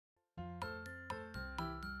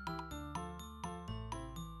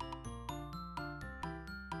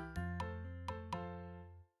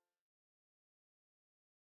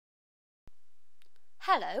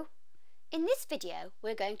Hello! In this video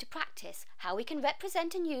we're going to practice how we can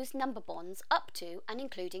represent and use number bonds up to and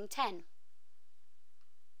including 10.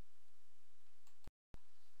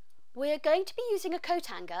 We're going to be using a coat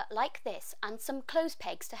hanger like this and some clothes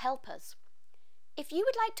pegs to help us. If you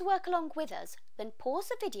would like to work along with us, then pause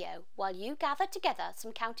the video while you gather together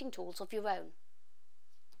some counting tools of your own.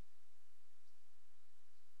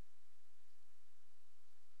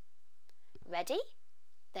 Ready?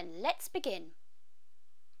 Then let's begin.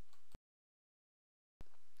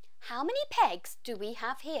 How many pegs do we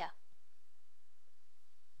have here?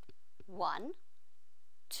 1,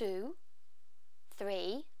 2,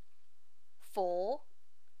 3, 4,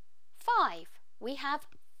 5. We have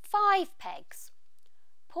 5 pegs.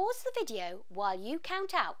 Pause the video while you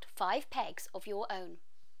count out 5 pegs of your own.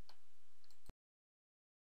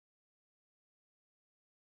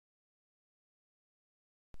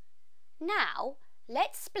 Now,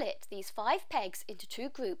 let's split these 5 pegs into 2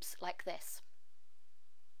 groups like this.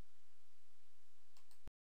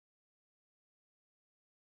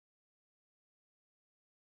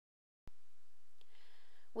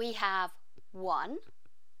 We have 1,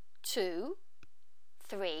 2,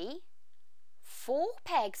 3, 4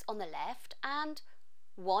 pegs on the left and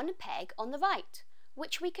 1 peg on the right,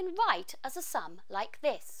 which we can write as a sum like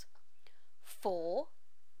this. 4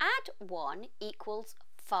 add 1 equals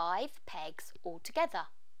 5 pegs altogether.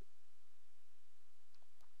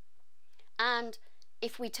 And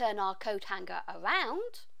if we turn our coat hanger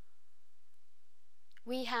around,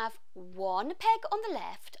 we have 1 peg on the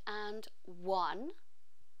left and 1,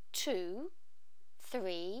 2,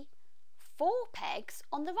 3, 4 pegs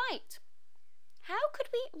on the right. How could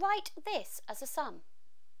we write this as a sum?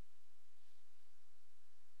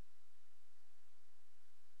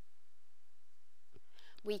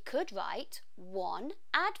 We could write 1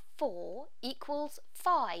 add 4 equals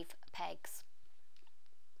 5 pegs.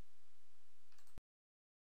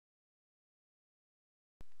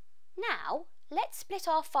 Now, let's split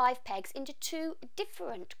our 5 pegs into 2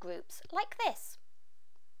 different groups like this.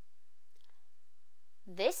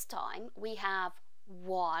 This time we have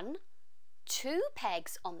 1, 2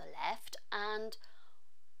 pegs on the left and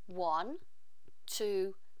 1,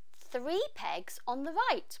 2, 3 pegs on the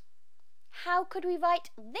right. How could we write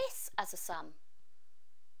this as a sum?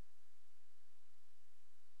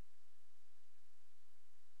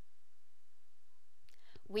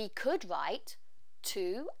 We could write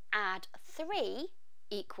 2 add 3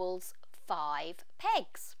 equals 5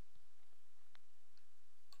 pegs.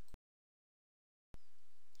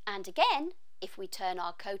 And again, if we turn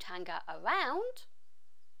our coat hanger around,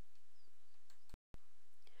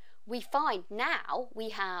 we find now we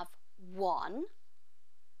have 1,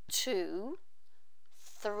 2,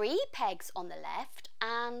 3 pegs on the left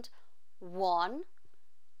and 1,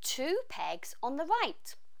 2 pegs on the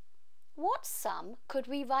right. What sum could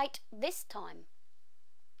we write this time?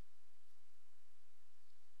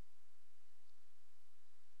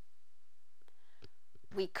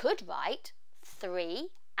 We could write 3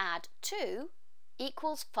 add 2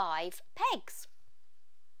 equals 5 pegs.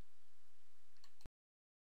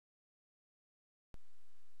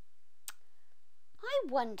 I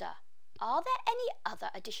wonder, are there any other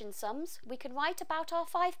addition sums we can write about our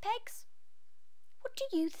 5 pegs? What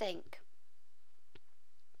do you think?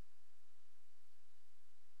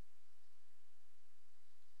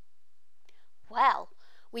 Well,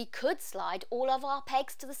 we could slide all of our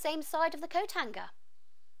pegs to the same side of the coat hanger.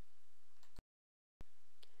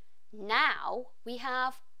 Now we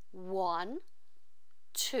have 1,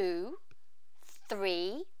 2,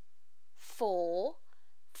 3, 4,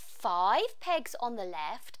 5 pegs on the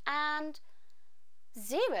left and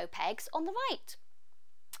 0 pegs on the right.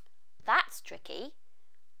 That's tricky.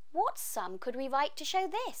 What sum could we write to show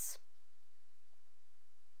this?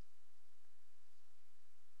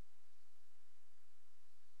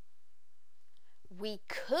 We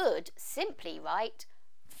could simply write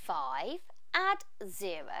 5 add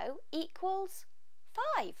 0 equals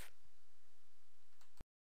 5.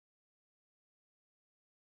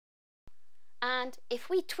 And if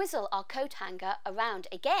we twizzle our coat hanger around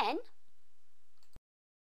again,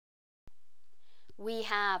 we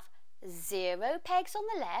have 0 pegs on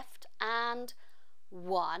the left and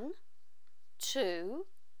 1, 2,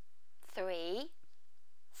 3,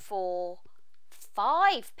 4,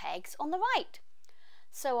 5 pegs on the right.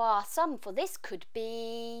 So our sum for this could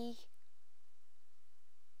be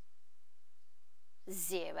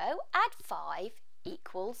 0 add 5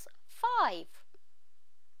 equals 5.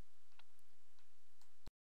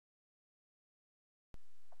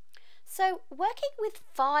 So, working with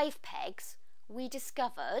 5 pegs, we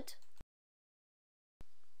discovered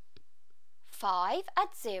 5 add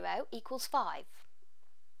 0 equals 5.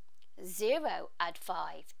 0 add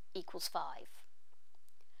 5 equals 5.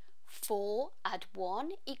 4 add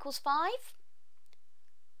 1 equals 5.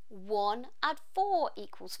 1 add 4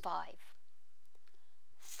 equals 5.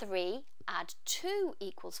 3 add 2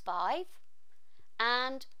 equals 5.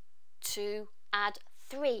 And 2 add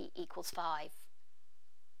 3 equals 5.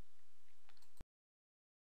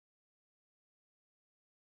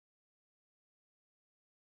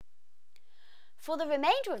 For the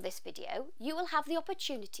remainder of this video, you will have the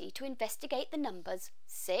opportunity to investigate the numbers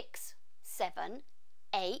 6, 7,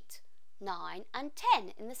 8, 9 and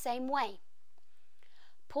 10 in the same way.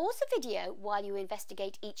 Pause the video while you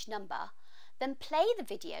investigate each number, then play the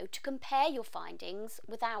video to compare your findings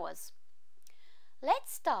with ours.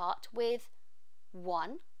 Let's start with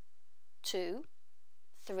 1, 2,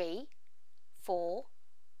 3, 4,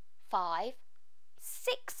 5,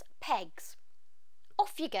 6 pegs.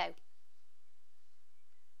 Off you go.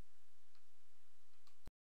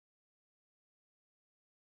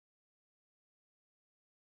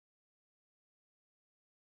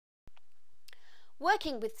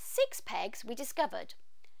 Working with 6 pegs, we discovered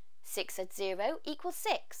 6 add 0 equals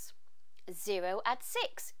 6, 0 add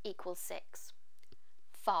 6 equals 6,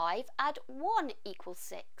 5 add 1 equals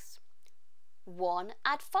 6, 1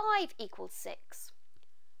 add 5 equals 6,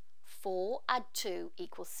 4 add 2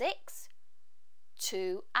 equals 6,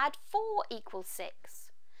 2 add 4 equals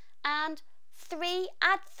 6, and 3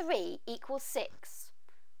 add 3 equals 6.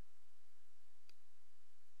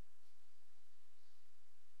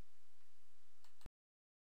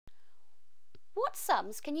 What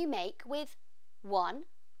sums can you make with 1,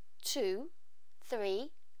 2,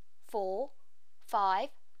 3, 4, 5,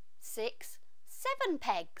 6, 7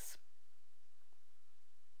 pegs?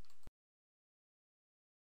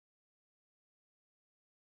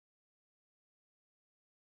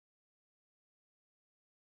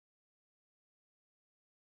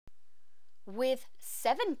 With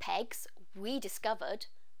 7 pegs, we discovered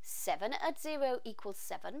 7 add 0 equals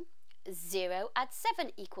 7, 0 add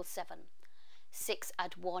 7 equals 7. 6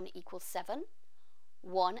 add 1 equals 7,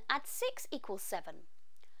 1 add 6 equals 7,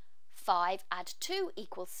 5 add 2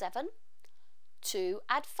 equals 7, 2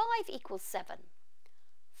 add 5 equals 7,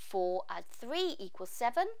 4 add 3 equals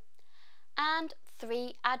 7, and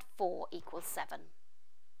 3 add 4 equals 7.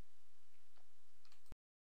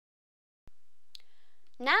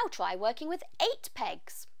 Now try working with 8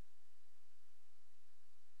 pegs.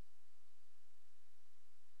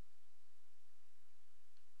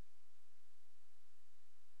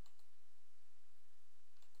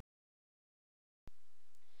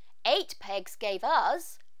 Eight pegs gave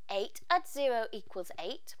us 8 add 0 equals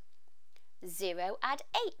 8, 0 add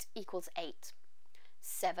 8 equals 8,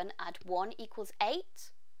 7 add 1 equals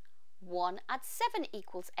 8, 1 add 7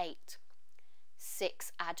 equals 8,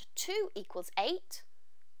 6 add 2 equals 8,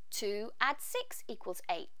 2 add 6 equals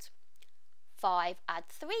 8, 5 add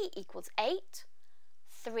 3 equals 8,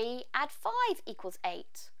 3 add 5 equals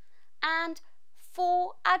 8, and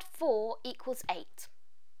 4 add 4 equals 8.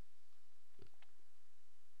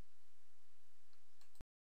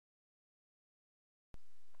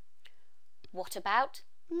 What about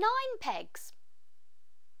 9 pegs?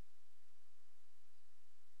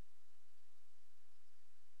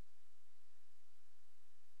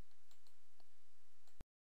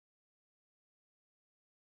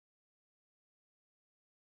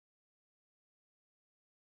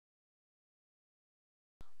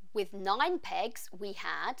 With 9 pegs, we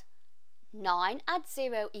had 9 add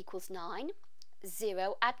 0 equals 9,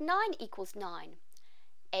 0 add 9 equals 9,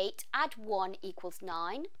 8 add 1 equals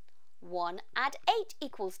 9, 1 add 8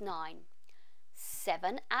 equals 9,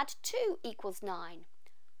 7 add 2 equals 9,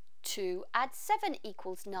 2 add 7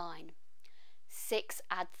 equals 9, 6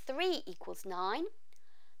 add 3 equals 9,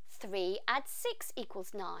 3 add 6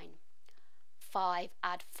 equals 9, 5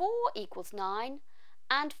 add 4 equals 9,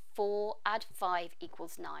 and 4 add 5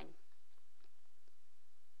 equals 9.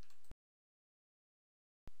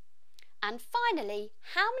 And finally,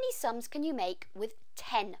 how many sums can you make with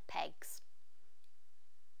 10 pegs?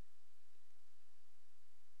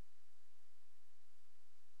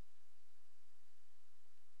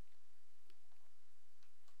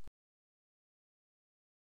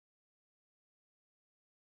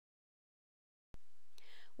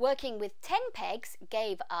 Working with 10 pegs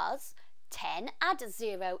gave us 10 add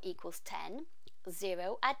 0 equals 10,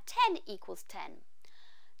 0 add 10 equals 10,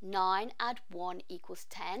 9 add 1 equals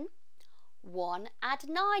 10, 1 add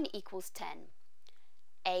 9 equals 10,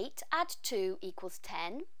 8 add 2 equals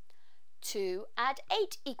 10, 2 add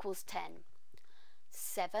 8 equals 10,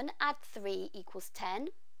 7 add 3 equals 10,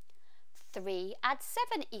 3 add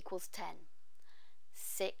 7 equals 10,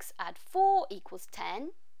 6 add 4 equals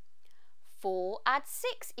 10, 4 add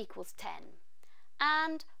 6 equals 10,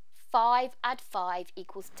 and 5 add 5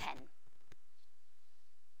 equals 10.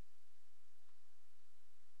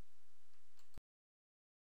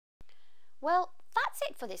 Well, that's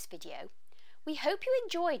it for this video. We hope you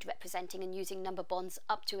enjoyed representing and using number bonds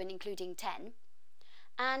up to and including 10.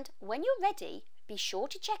 And when you're ready, be sure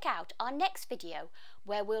to check out our next video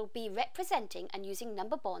where we'll be representing and using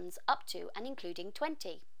number bonds up to and including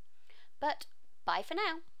 20. But bye for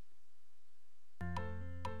now.